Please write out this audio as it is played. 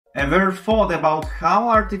Ever thought about how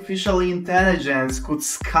artificial intelligence could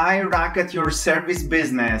skyrocket your service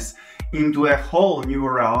business into a whole new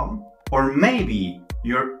realm? Or maybe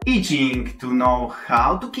you're itching to know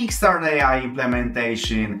how to kickstart AI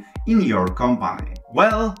implementation in your company.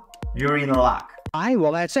 Well, you're in luck.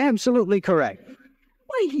 Well, that's absolutely correct.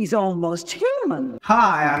 Why, he's almost human.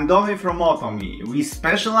 Hi, I'm Domi from Automi. We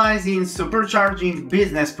specialize in supercharging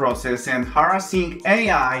business process and harnessing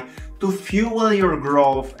AI to fuel your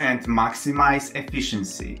growth and maximize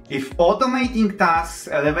efficiency. If automating tasks,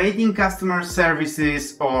 elevating customer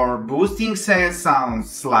services, or boosting sales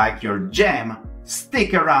sounds like your jam,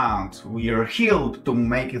 stick around, we're here to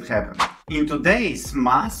make it happen. In today's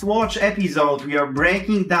must-watch episode, we are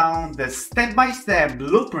breaking down the step-by-step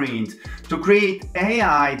blueprint to create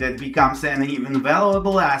AI that becomes an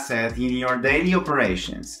invaluable asset in your daily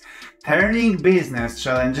operations. Turning business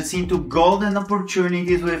challenges into golden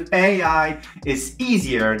opportunities with AI is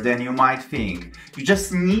easier than you might think. You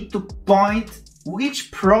just need to point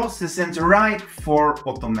which process and right for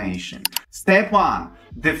automation. Step 1.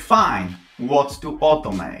 Define what to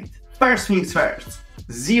automate. First things first,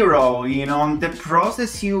 zero in on the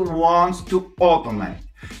process you want to automate.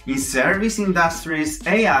 In service industries,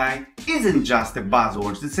 AI isn't just a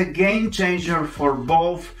buzzword, it's a game changer for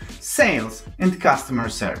both sales and customer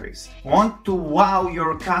service. Want to wow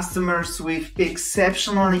your customers with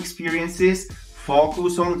exceptional experiences?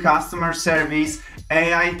 Focus on customer service.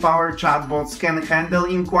 AI-powered chatbots can handle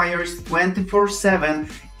inquiries 24/7,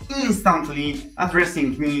 instantly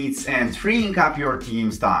addressing needs and freeing up your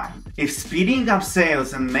team's time. If speeding up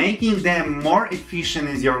sales and making them more efficient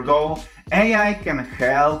is your goal, AI can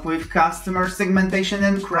help with customer segmentation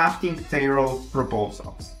and crafting tailored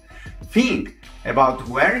proposals. Think about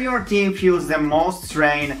where your team feels the most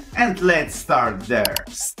strain and let's start there.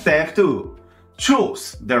 Step 2.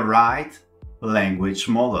 Choose the right language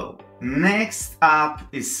model. Next up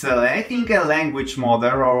is selecting a language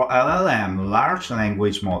model or LLM, large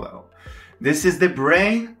language model. This is the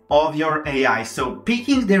brain of your AI, so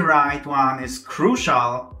picking the right one is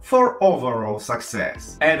crucial for overall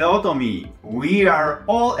success. At Automi, we are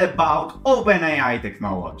all about OpenAI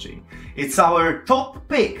technology. It's our top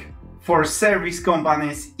pick for service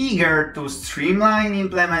companies eager to streamline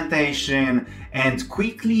implementation and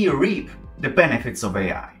quickly reap the benefits of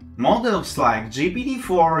AI. Models like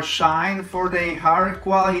GPT-4 shine for their high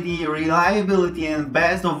quality, reliability, and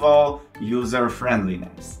best of all,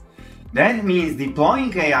 user-friendliness. That means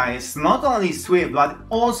deploying AI is not only swift, but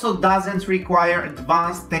also doesn't require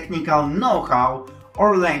advanced technical know-how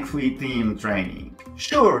or lengthy team training.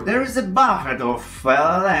 Sure, there is a buffet of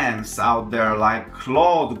LLMs out there like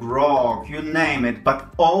Claude, Grok, you name it,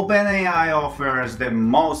 but OpenAI offers the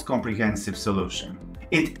most comprehensive solution.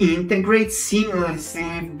 It integrates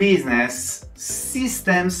seamlessly with business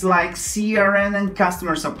systems like CRM and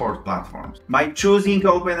customer support platforms. By choosing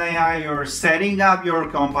OpenAI, you're setting up your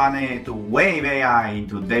company to wave AI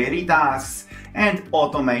into daily tasks and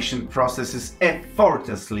automation processes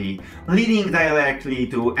effortlessly, leading directly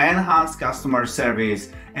to enhanced customer service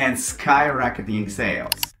and skyrocketing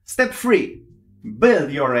sales. Step 3.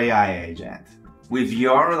 Build your AI agent. With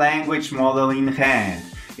your language model in hand,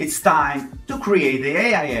 it's time to create the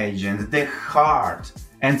AI agent, the heart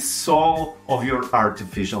and soul of your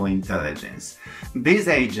artificial intelligence. These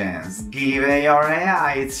agents give your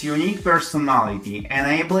AI its unique personality,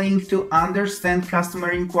 enabling to understand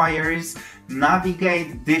customer inquiries,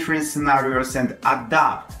 navigate different scenarios, and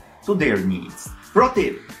adapt to their needs. Pro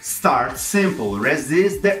tip: start simple,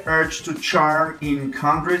 resist the urge to churn in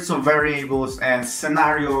hundreds of variables and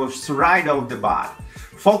scenarios right off the bat.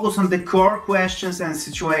 Focus on the core questions and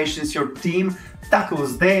situations your team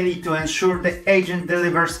tackles daily to ensure the agent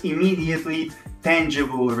delivers immediately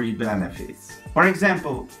tangible benefits. For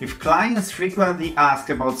example, if clients frequently ask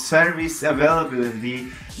about service availability,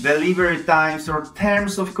 delivery times, or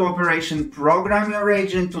terms of cooperation, program your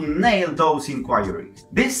agent to nail those inquiries.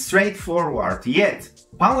 This straightforward yet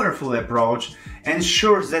powerful approach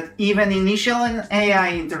ensures that even initial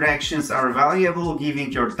AI interactions are valuable,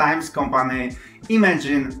 giving your time's company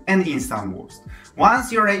imagine an instant boost.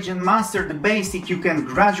 Once your agent masters the basic, you can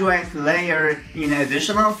gradually layer in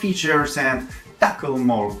additional features and tackle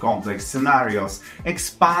more complex scenarios,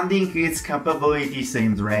 expanding its capabilities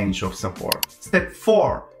and range of support. Step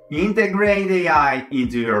 4. Integrate AI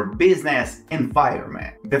into your business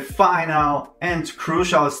environment. The final and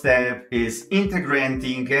crucial step is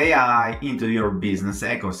integrating AI into your business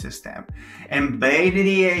ecosystem. Embed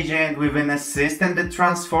the agent with an assistant that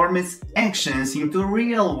transforms its actions into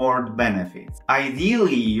real-world benefits.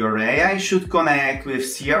 Ideally, your AI should connect with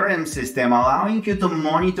CRM system, allowing you to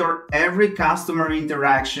monitor every customer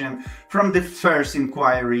interaction from the first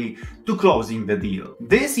inquiry to closing the deal.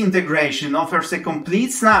 This integration offers a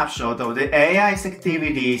complete snapshot of the AI's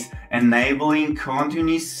activities, enabling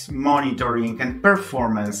continuous monitoring and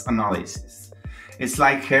performance analysis. It's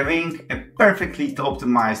like having a perfectly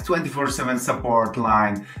optimized 24/7 support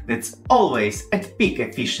line that's always at peak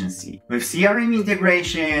efficiency. With CRM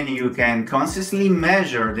integration, you can consistently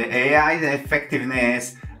measure the AI's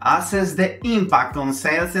effectiveness, assess the impact on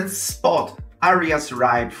sales, and spot areas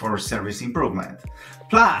ripe for service improvement.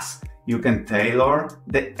 Plus, you can tailor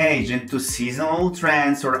the agent to seasonal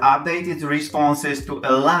trends or update its responses to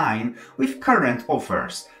align with current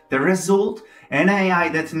offers. The result? An AI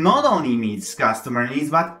that not only meets customer needs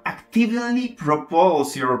but actively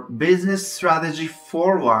propels your business strategy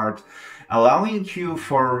forward, allowing you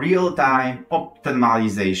for real-time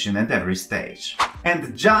optimization at every stage.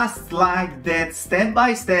 And just like that, step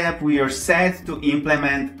by step, we are set to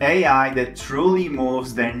implement AI that truly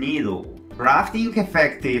moves the needle. Crafting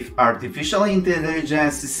effective artificial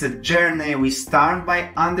intelligence is a journey. We start by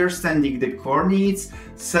understanding the core needs,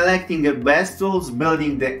 selecting the best tools,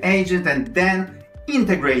 building the agent, and then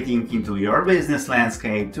integrating into your business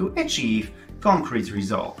landscape to achieve concrete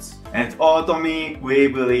results. At Automi, we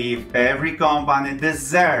believe every company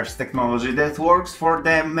deserves technology that works for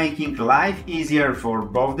them, making life easier for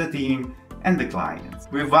both the team and the clients.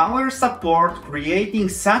 With our support, creating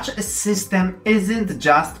such a system isn't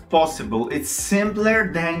just possible, it's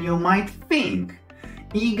simpler than you might think.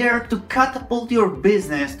 Eager to catapult your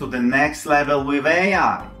business to the next level with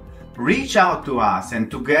AI? Reach out to us and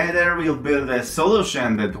together we'll build a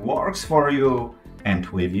solution that works for you and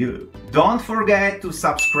with you. Don't forget to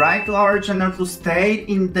subscribe to our channel to stay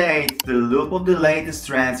in date the loop of the latest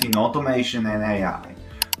trends in automation and AI.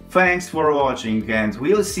 Thanks for watching and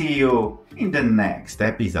we'll see you in the next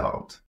episode.